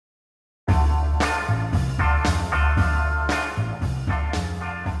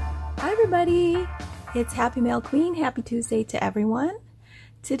everybody, it's Happy Mail Queen. Happy Tuesday to everyone.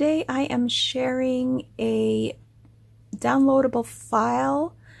 Today I am sharing a downloadable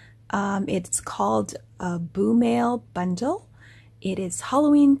file. It's called a Boo Mail Bundle. It is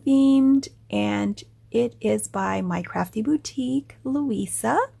Halloween themed and it is by my Crafty Boutique,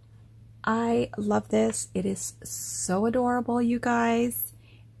 Louisa. I love this. It is so adorable, you guys,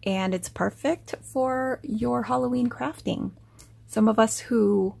 and it's perfect for your Halloween crafting. Some of us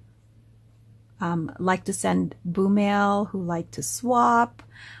who like to send boo mail, who like to swap,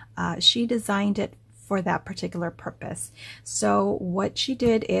 she designed it for that particular purpose. So what she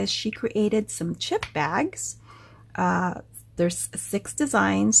did is she created some chip bags. There's 6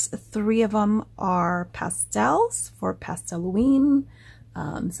 designs. 3 of them are pastels for Pasteloween.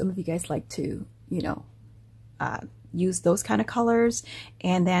 Some of you guys like to, use those kind of colors.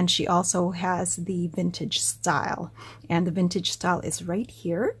 And then she also has the vintage style, and the vintage style is right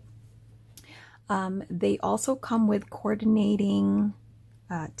here. They also come with coordinating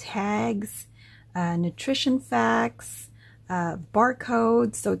tags, nutrition facts,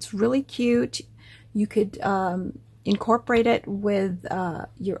 barcodes, so it's really cute. You could incorporate it with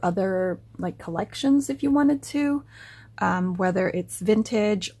your other collections if you wanted to, whether it's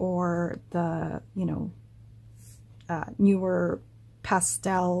vintage or the newer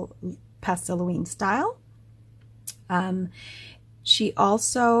Pasteloween style. She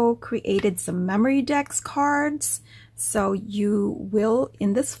also created some memory decks cards. So you will,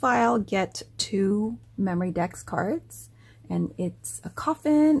 in this file, get 2 memory decks cards. And it's a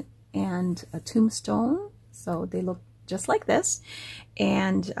coffin and a tombstone. So they look just like this.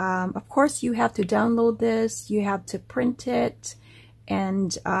 And of course, you have to download this. You have to print it.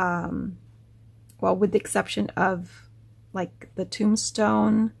 And well, with the exception of the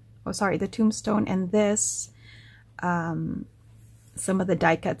tombstone, the tombstone and this, some of the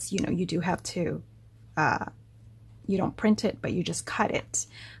die cuts, you do have to, you don't print it, but you just cut it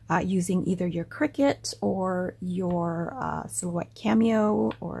using either your Cricut or your Silhouette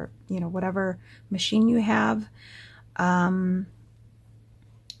Cameo, or, whatever machine you have.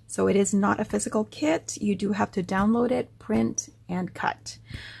 So it is not a physical kit. You do have to download it, print, and cut.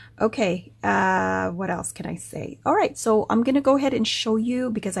 Okay, what else can I say? All right, so I'm going to go ahead and show you,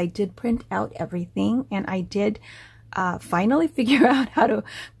 because I did print out everything, and I did finally figure out how to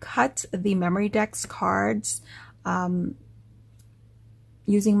cut the memory decks cards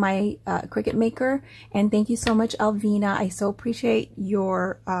using my Cricut Maker. And thank you so much, Alvina. I so appreciate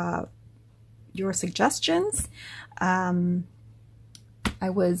your suggestions. I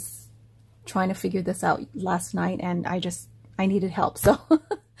was trying to figure this out last night, and I needed help, so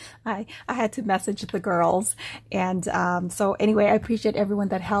I had to message the girls. And so anyway, I appreciate everyone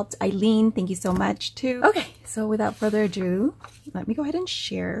that helped. Eileen, thank you so much too. Okay, so without further ado, let me go ahead and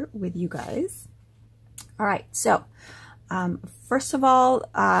share with you guys. All right, so first of all,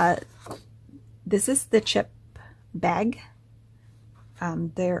 this is the chip bag.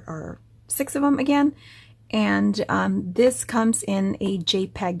 There are 6 of them again, and this comes in a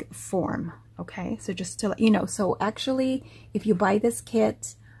JPEG form. Okay, so just to let you know, so actually, if you buy this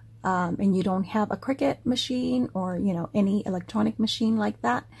kit and you don't have a Cricut machine or any electronic machine like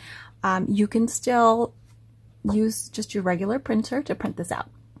that, you can still use just your regular printer to print this out.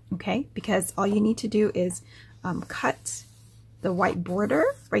 Okay, because all you need to do is cut the white border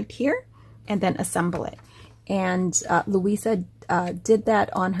right here and then assemble it. And Louisa did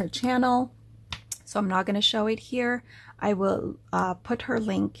that on her channel, so I'm not going to show it here. I will put her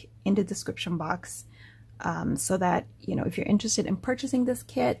link in the description box, so that if you're interested in purchasing this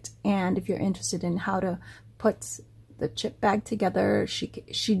kit, and if you're interested in how to put the chip bag together,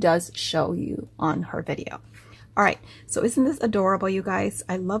 she does show you on her video. All right, so isn't this adorable, you guys?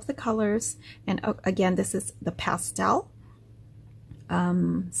 I love the colors. And again, this is the pastel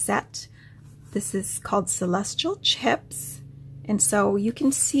set. This is called Celestial Chips, and so you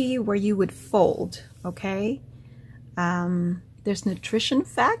can see where you would fold. Okay, there's nutrition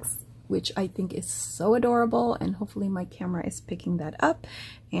facts, which I think is so adorable, and hopefully my camera is picking that up.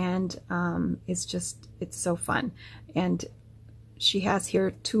 And it's so fun. And she has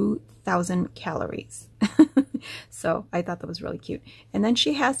here 2,000 calories. So I thought that was really cute. And then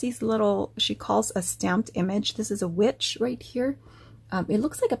she has these little, she calls a stamped image. This is a witch right here. It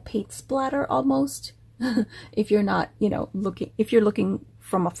looks like a paint splatter almost, if you're not, if you're looking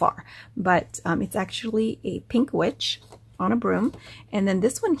from afar. But it's actually a pink witch on a broom. And then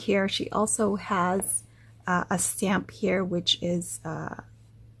this one here, she also has a stamp here, which is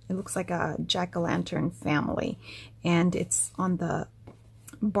it looks like a jack-o'-lantern family, and it's on the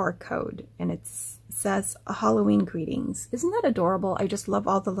barcode, and it says Halloween greetings. Isn't that adorable? I just love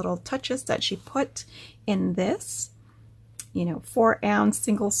all the little touches that she put in this. You know, 4-ounce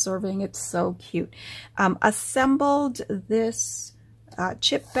single serving. It's so cute. Assembled, this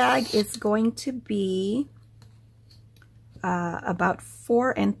chip bag is going to be about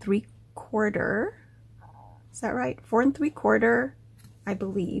 4 3/4. Is that right? 4 3/4, I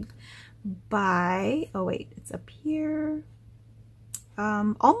believe. By, oh wait, it's up here.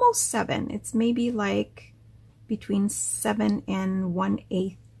 Almost 7. It's maybe like between 7 and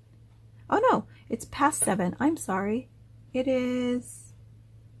 1/8. Oh no, it's past 7. I'm sorry. It is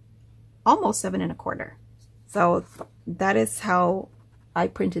almost 7 1/4. So that is how I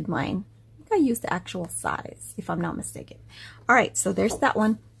printed mine. I think I used the actual size, if I'm not mistaken. All right, so there's that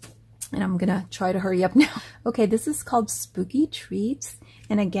one. And I'm gonna try to hurry up now. Okay, this is called Spooky Treats.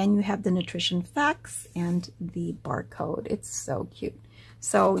 And again, you have the nutrition facts and the barcode. It's so cute.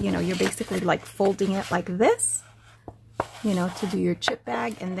 So, you know, you're basically like folding it like this, you know, to do your chip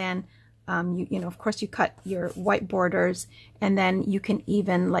bag. And then, you know, of course you cut your white borders, and then you can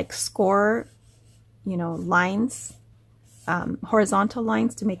even like score, you know, lines, horizontal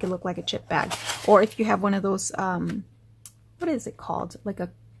lines to make it look like a chip bag. Or if you have one of those, what is it called? Like a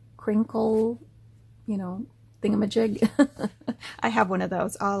crinkle, you know, thingamajig. I have one of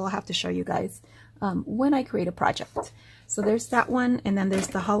those. I'll have to show you guys when I create a project. So there's that one, and then there's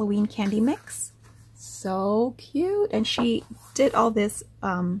the Halloween candy mix. So cute. And she did all this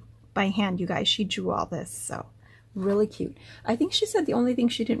by hand, you guys. She drew all this, so really cute. I think she said the only thing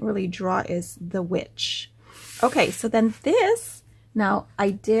she didn't really draw is the witch. Okay, so then this, now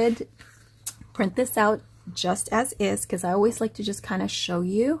I did print this out just as is, because I always like to just kind of show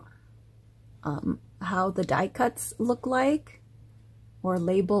you how the die cuts look like, or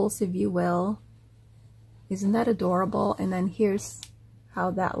labels, if you will. Isn't that adorable? And then here's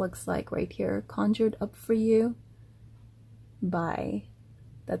how that looks like right here, conjured up for you by,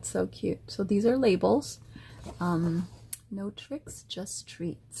 that's so cute. So these are labels. No tricks, just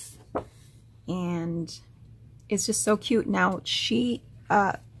treats. And it's just so cute. Now she,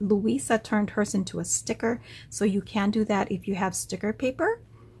 Louisa turned hers into a sticker, so you can do that if you have sticker paper,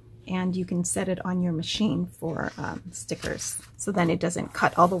 and you can set it on your machine for stickers, so then it doesn't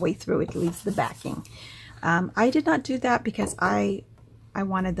cut all the way through, it leaves the backing. I did not do that because I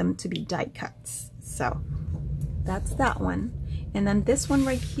wanted them to be die cuts. So that's that one. And then this one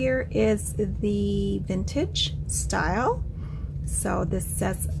right here is the vintage style. So this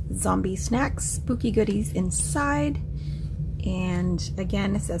says zombie snacks, spooky goodies inside. And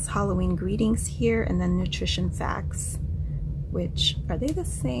again, it says Halloween greetings here, and then nutrition facts, which, are they the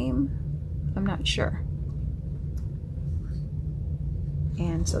same? I'm not sure.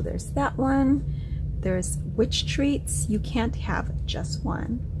 And so there's that one. There's witch treats. You can't have just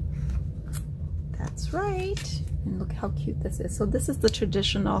one. That's right. And look how cute this is. So this is the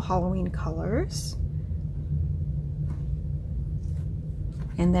traditional Halloween colors.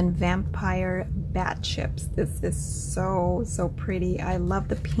 And then vampire bat chips. This is so, so pretty. I love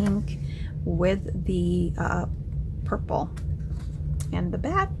the pink with the purple. And the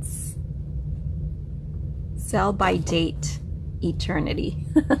bats. Sell by date eternity.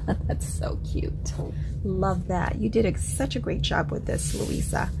 That's so cute. Love that. You did such a great job with this,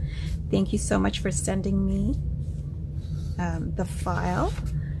 Louisa. Thank you so much for sending me the file.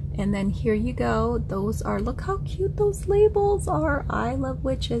 And then here you go. Those are, look how cute those labels are. I love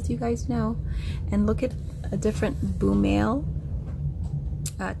witches, you guys know. And look at a different boo mail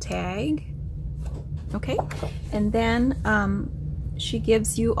tag. Okay. And then she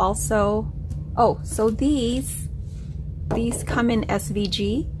gives you also, oh, so these come in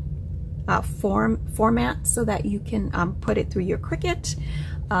SVG format, so that you can put it through your Cricut.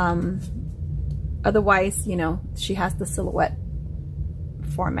 Otherwise, you know, she has the silhouette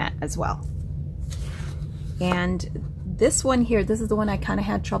format as well. And this one here, this is the one I kind of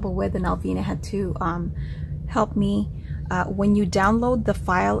had trouble with, and Alvina had to help me. When you download the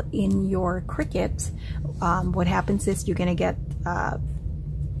file in your Cricut, what happens is you're gonna get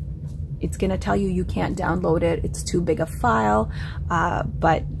it's gonna tell you you can't download it, it's too big a file,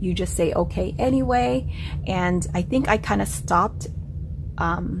 but you just say okay anyway. And I think I kind of stopped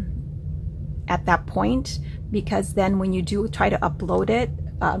at that point, because then when you do try to upload it,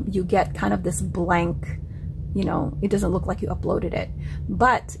 you get kind of this blank, you know, it doesn't look like you uploaded it.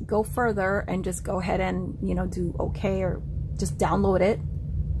 But go further and just go ahead and, you know, do okay, or just download it,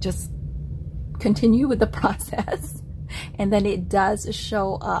 just continue with the process, and then it does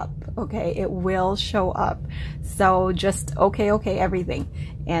show up. Okay, it will show up. So just okay everything,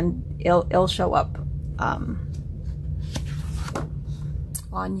 and it'll show up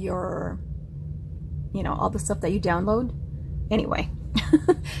on your, you know, all the stuff that you download. Anyway,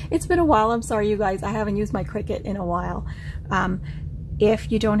 it's been a while. I'm sorry, you guys. I haven't used my Cricut in a while.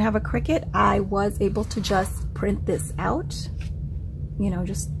 If you don't have a Cricut, I was able to just print this out, you know,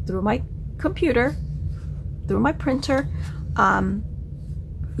 just through my computer, through my printer.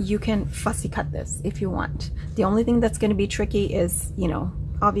 You can fussy cut this if you want. The only thing that's going to be tricky is, you know,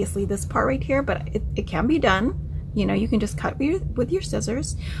 obviously this part right here, but it can be done. You know, you can just cut with your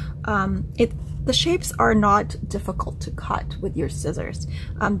scissors. The shapes are not difficult to cut with your scissors.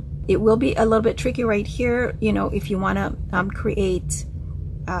 It will be a little bit tricky right here, you know, if you want to create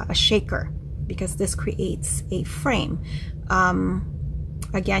a shaker, because this creates a frame.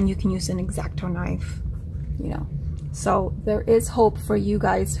 Again, you can use an X-Acto knife, you know. So there is hope for you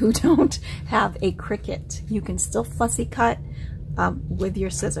guys who don't have a Cricut. You can still fussy cut with your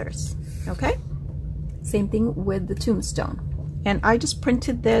scissors, okay? Same thing with the tombstone. And I just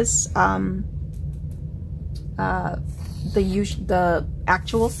printed this the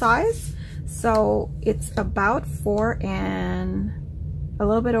actual size, so it's about a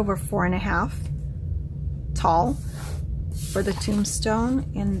little bit over 4.5 tall for the tombstone,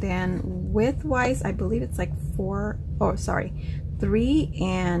 and then width-wise, I believe it's like 3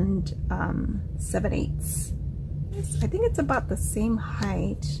 and 7/8. I think it's about the same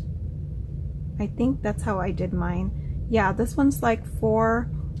height. I think that's how I did mine. Yeah, this one's like 4,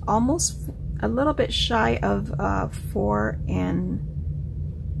 almost a little bit shy of 4 and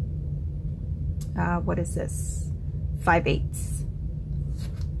what is this? 5/8.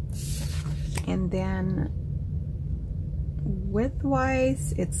 And then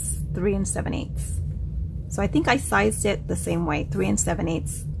width-wise, it's 3 and 7/8. So I think I sized it the same way, 3 and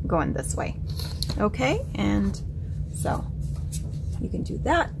 7/8 going this way. Okay, and so you can do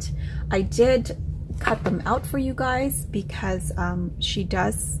that. I did cut them out for you guys because she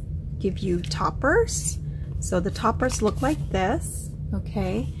does give you toppers. So the toppers look like this,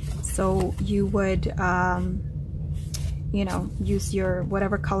 okay? So you would, you know, use your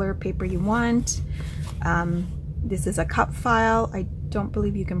whatever color paper you want. This is a cup file. I don't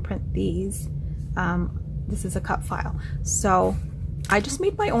believe you can print these. This is a cup file. So I just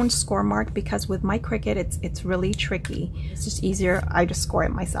made my own score mark because with my Cricut, it's really tricky. It's just easier. I just score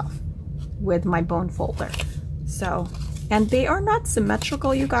it myself with my bone folder. So, and they are not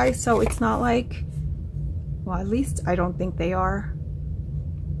symmetrical, you guys. So it's not like, well, at least I don't think they are.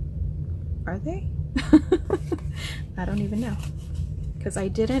 Are they? I don't even know, because I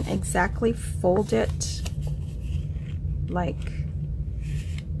didn't exactly fold it like,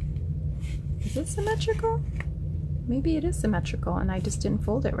 is it symmetrical? Maybe it is symmetrical and I just didn't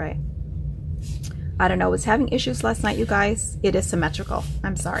fold it right. I don't know, I was having issues last night, you guys. It is symmetrical.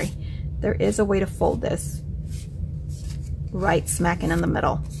 I'm sorry. There is a way to fold this right smack in the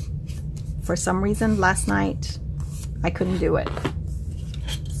middle. For some reason last night I couldn't do it.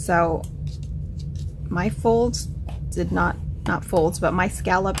 So my folds did not folds, but my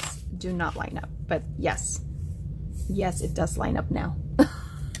scallops do not line up. But yes, it does line up now.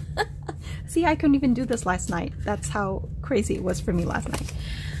 See, I couldn't even do this last night. That's how crazy it was for me last night.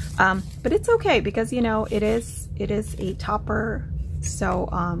 But it's okay because, you know, it is a topper, so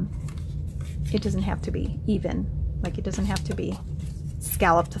it doesn't have to be even. Like, it doesn't have to be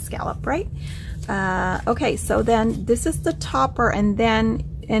scallop to scallop, right? Okay, so then this is the topper, and then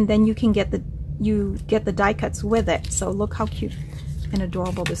you can get the die cuts with it. So look how cute and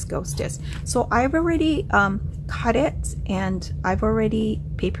adorable this ghost is. So I've already cut it, and I've already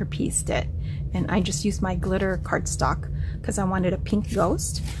paper pieced it, and I just used my glitter cardstock because I wanted a pink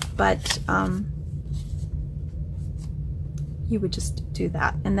ghost. But you would just do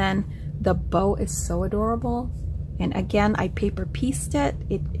that, and then the bow is so adorable. And again, I paper pieced it.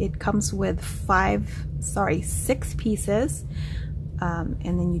 It comes with 6 pieces, and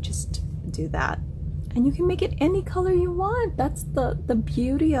then you just do that, and you can make it any color you want. That's the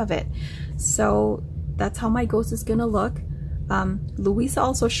beauty of it. So that's how my ghost is gonna look. Louisa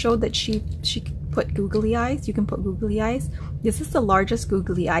also showed that she put googly eyes. You can put googly eyes. This is the largest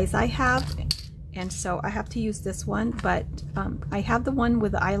googly eyes I have, and so I have to use this one. But I have the one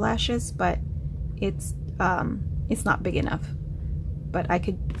with the eyelashes, but it's not big enough. But I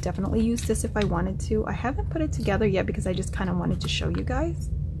could definitely use this if I wanted to. I haven't put it together yet because I just kind of wanted to show you guys.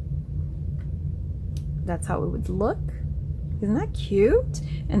 That's how it would look. Isn't that cute?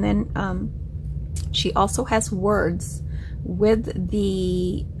 And then she also has words with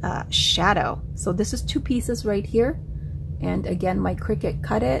the shadow. So this is 2 pieces right here, and again, my Cricut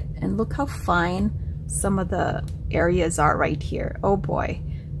cut it, and look how fine some of the areas are right here. Oh boy,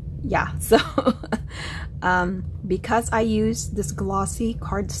 yeah, so because I used this glossy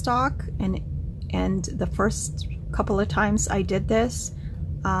cardstock, and the first couple of times I did this,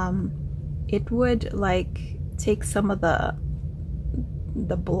 it would like take some of the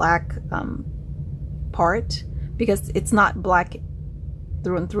black part, because it's not black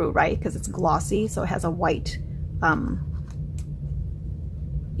through and through, right? Because it's glossy, so it has a white,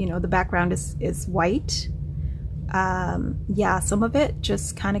 you know, the background is white. Yeah, some of it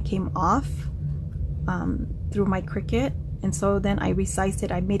just kind of came off through my Cricut, and so then I resized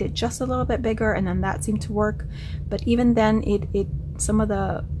it. I made it just a little bit bigger, and then that seemed to work. But even then, some of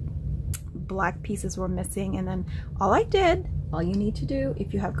the black pieces were missing. And then all you need to do,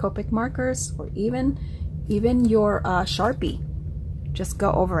 if you have Copic markers or even your Sharpie, just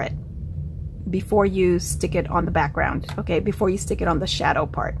go over it before you stick it on the background, okay? Before you stick it on the shadow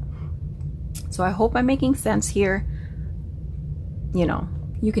part. So I hope I'm making sense here. You know,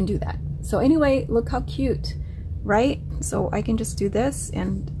 you can do that. So anyway, look how cute, right? So I can just do this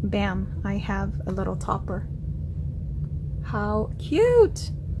and bam, I have a little topper. How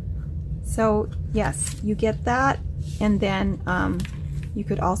cute! So yes, you get that, and then you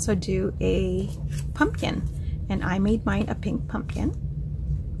could also do a pumpkin, and I made mine a pink pumpkin.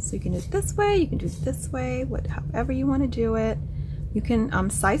 So you can do it this way, you can do it this way, however you want to do it. You can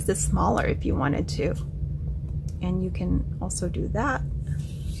size this smaller if you wanted to, and you can also do that.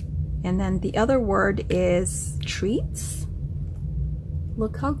 And then the other word is treats.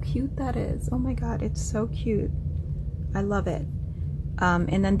 Look how cute that is. Oh my god, it's so cute. I love it.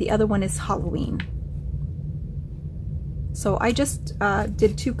 And then the other one is Halloween. So I just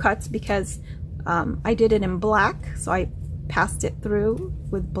did 2 cuts because I did it in black, so I passed it through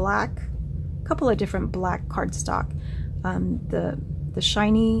with black, a couple of different black cardstock, the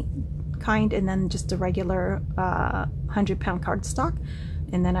shiny kind, and then just a regular 100-pound cardstock.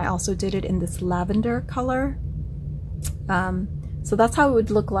 And then I also did it in this lavender color. So that's how it would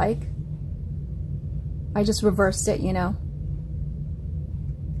look like. I just reversed it, you know.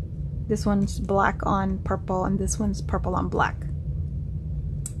 This one's black on purple, and this one's purple on black.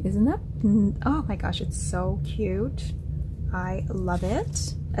 Isn't that? Oh my gosh, it's so cute. I love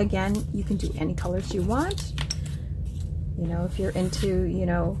it. Again, you can do any colors you want. You know, if you're into, you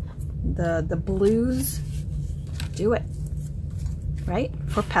know, the blues, do it, right?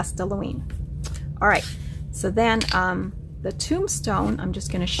 For Pasteloween. All right, so then the tombstone, I'm just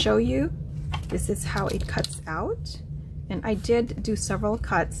going to show you. This is how it cuts out. And I did do several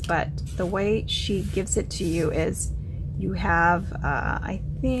cuts, but the way she gives it to you is you have, I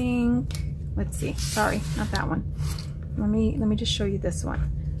think, let's see, sorry, not that one. Let me just show you this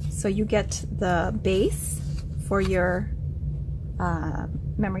one. So you get the base for your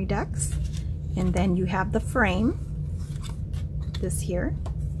memory decks, and then you have the frame, this here.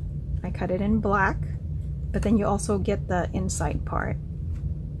 I cut it in black, but then you also get the inside part.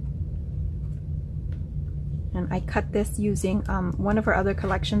 And I cut this using one of her other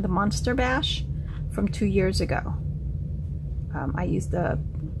collection, the Monster Bash from 2 years ago. I used the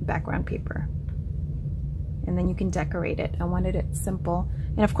background paper. And then you can decorate it. I wanted it simple.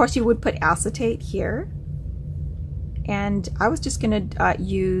 And of course you would put acetate here. And I was just gonna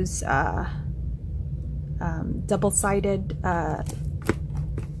use double-sided, I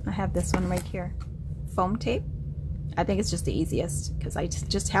have this one right here, foam tape. I think it's just the easiest because I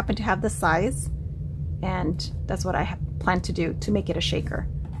just happen to have the size, and that's what I plan to do to make it a shaker.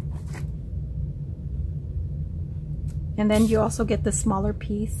 And then you also get the smaller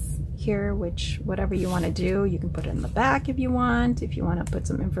piece here, which whatever you want to do, you can put it in the back if you want to put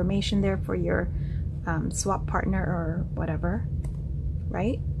some information there for your swap partner or whatever,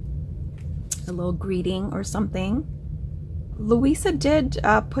 right? A little greeting or something. Louisa did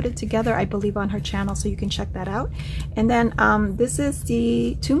put it together, I believe, on her channel, so you can check that out. And then this is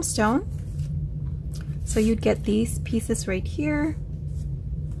the tombstone. So you'd get these pieces right here.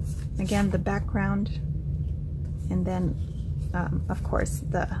 Again, the background, and then of course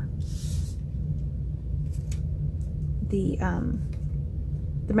the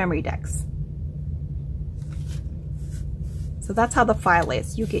memory decks. So that's how the file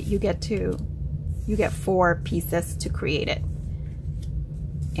is. You get 4 pieces to create it.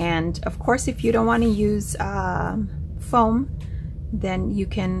 And of course, if you don't want to use foam, then you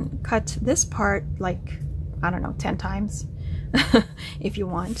can cut this part like, I don't know, 10 times if you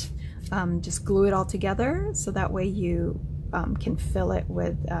want. Just glue it all together so that way you can fill it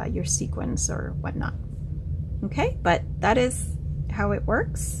with your sequins or whatnot. Okay, but that is how it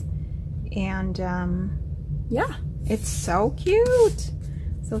works. And yeah, it's so cute.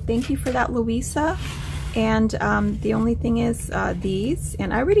 So thank you for that, Louisa. And the only thing is these,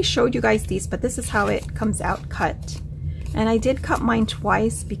 and I already showed you guys these, but this is how it comes out cut. And I did cut mine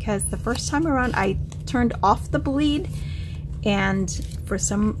twice because the first time around I turned off the bleed, and for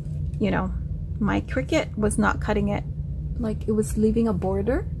some, you know, my Cricut was not cutting it, like it was leaving a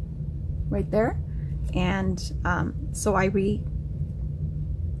border right there. And so I redid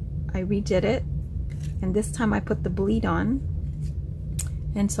it, and this time I put the bleed on,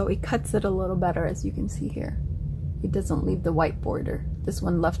 and so it cuts it a little better, as you can see here. It doesn't leave the white border. This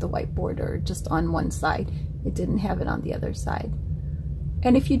one left the white border just on one side. It didn't have it on the other side.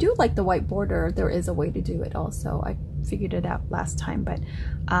 And if you do like the white border, there is a way to do it also. I figured it out last time, but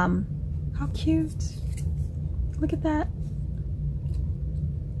how cute. Look at that.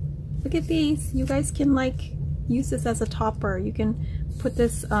 Look at these. You guys can like use this as a topper. You can put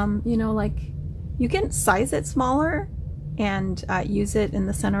this, you know, like you can size it smaller and use it in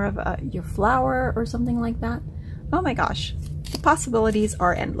the center of your flower or something like that. Oh my gosh, the possibilities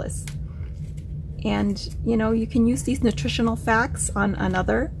are endless. And you know, you can use these nutritional facts on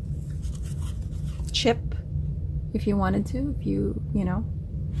another chip if you wanted to. If you know,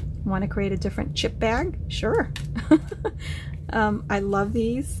 want to create a different chip bag, sure. I love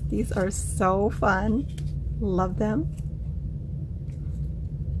these. These are so fun. Love them.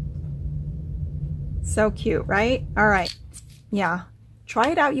 So cute, right? All right. Yeah.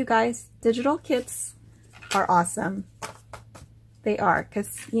 Try it out, you guys. Digital kits are awesome. They are,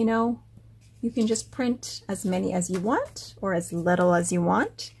 because, you know, you can just print as many as you want or as little as you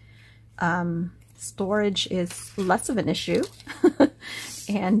want. Storage is less of an issue.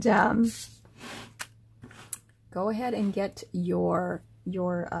 And go ahead and get your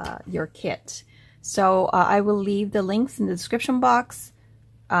kit. So I will leave the links in the description box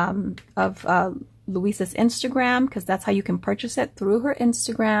of Luisa's Instagram, because that's how you can purchase it, through her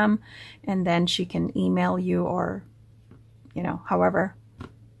Instagram, and then she can email you, or you know, however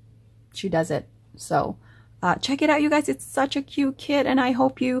she does it. So check it out, you guys. It's such a cute kit, and I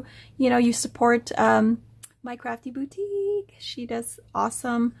hope you you support my Crafty Boutique. She does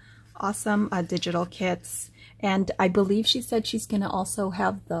awesome digital kits, and I believe she said she's gonna also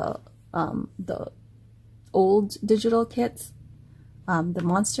have the old digital kits, the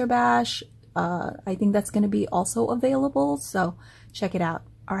Monster Bash. I think that's going to be also available, so check it out.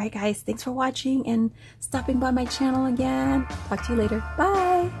 All right, guys, thanks for watching and stopping by my channel again. Talk to you later.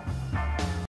 Bye.